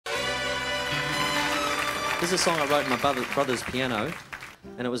This is a song I wrote in my brother's piano,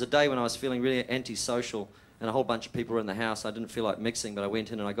 and it was a day when I was feeling really antisocial, and a whole bunch of people were in the house. I didn't feel like mixing, but I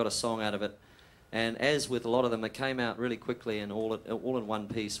went in and I got a song out of it. And as with a lot of them, it came out really quickly and all in one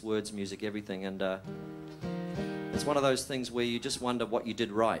piece, words, music, everything. And it's one of those things where you just wonder what you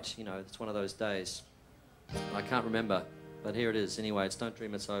did right. You know, it's one of those days. I can't remember, but here it is. Anyway, it's Don't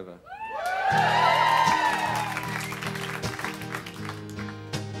Dream It's Over.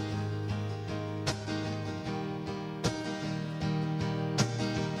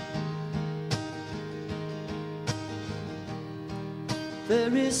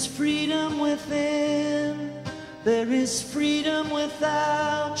 There is freedom within, there is freedom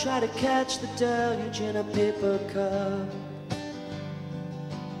without. Try to catch the deluge in a paper cup.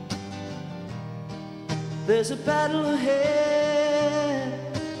 There's a battle ahead,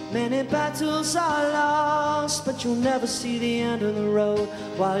 many battles are lost, but you'll never see the end of the road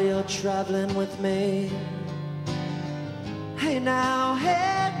while you're traveling with me. Hey now,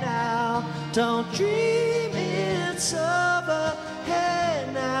 don't dream it's over. Hey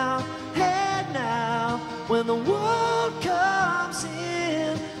now, when the world comes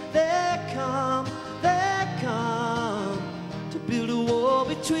in, they come to build a wall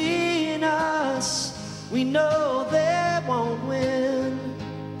between us. We know they won't win.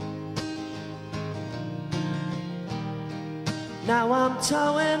 Now I'm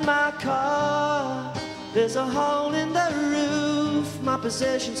towing my car, there's a hole in the roof. My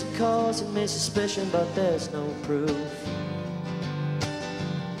possessions are causing me suspicion, but there's no proof.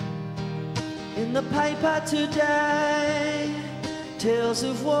 In the paper today, tales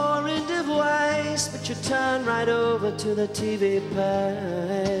of war and of waste, but you turn right over to the TV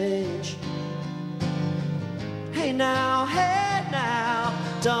page. Hey now,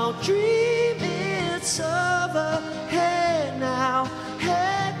 don't dream it's over. Hey now,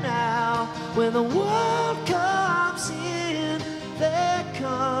 when the world comes in, they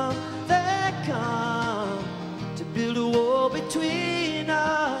come to build a wall between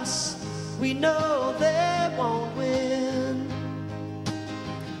us. We know they won't win.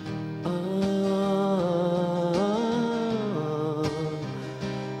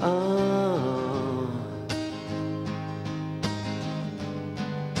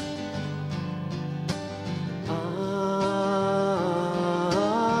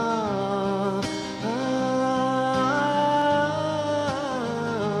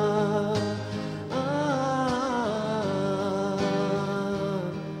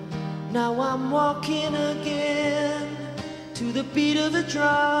 Now I'm walking again to the beat of a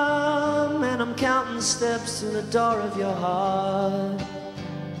drum, and I'm counting steps to the door of your heart.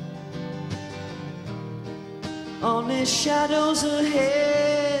 Only shadows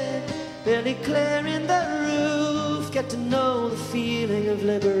ahead, barely clearing the roof. Get to know the feeling of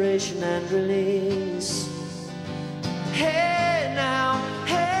liberation and release. Hey now,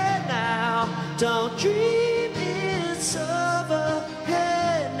 don't dream it's over.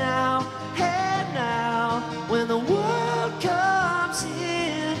 Hey now, when the world comes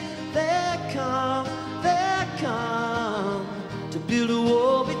in, they come to build a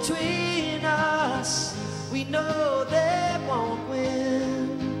wall between us. We know they won't win.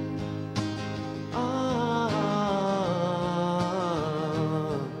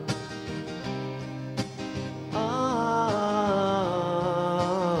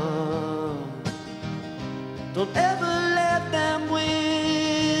 Don't ever let them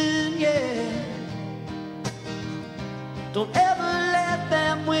win, yeah. Don't ever let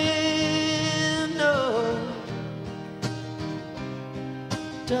them win, no.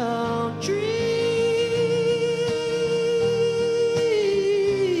 Don't dream.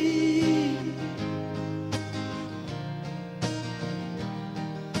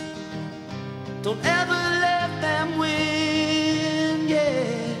 Don't ever let them win, yeah.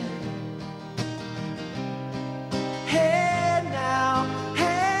 Hey now,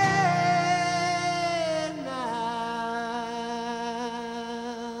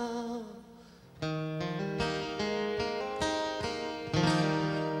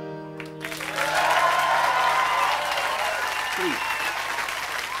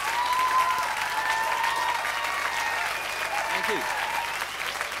 Thank you.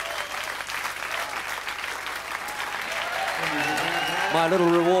 My little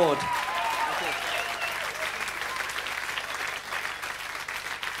reward.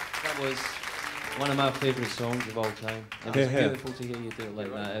 That was one of my favourite songs of all time. It was beautiful to hear you do it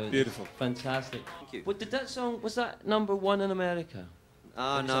like that. It was beautiful. Fantastic. Thank you. What, did that song, was that #1 in America?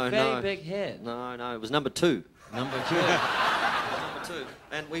 Oh, It was no, a very big hit. No, it was number 2. Number 2. Number 2.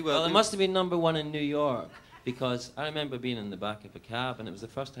 And we were... Well, it must have been #1 in New York, because I remember being in the back of a cab, and it was the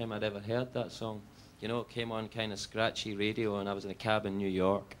first time I'd ever heard that song. you know, it came on kind of scratchy radio, and I was in a cab in New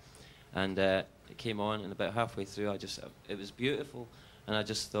York, and it came on, and about halfway through, it was beautiful, and I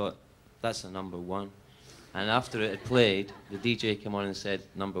just thought, that's a number one. And after it had played, the DJ came on and said,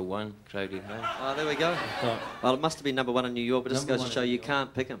 number one, Crowded House. Oh, there we go. Well, it must have been number one in New York, but it just goes to show you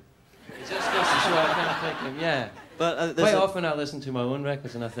can't pick him. It just goes to show I can't pick him, yeah. But quite often I listen to my own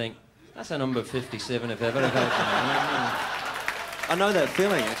records and I think, that's a number 57 if ever I've heard. I know that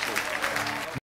feeling, actually.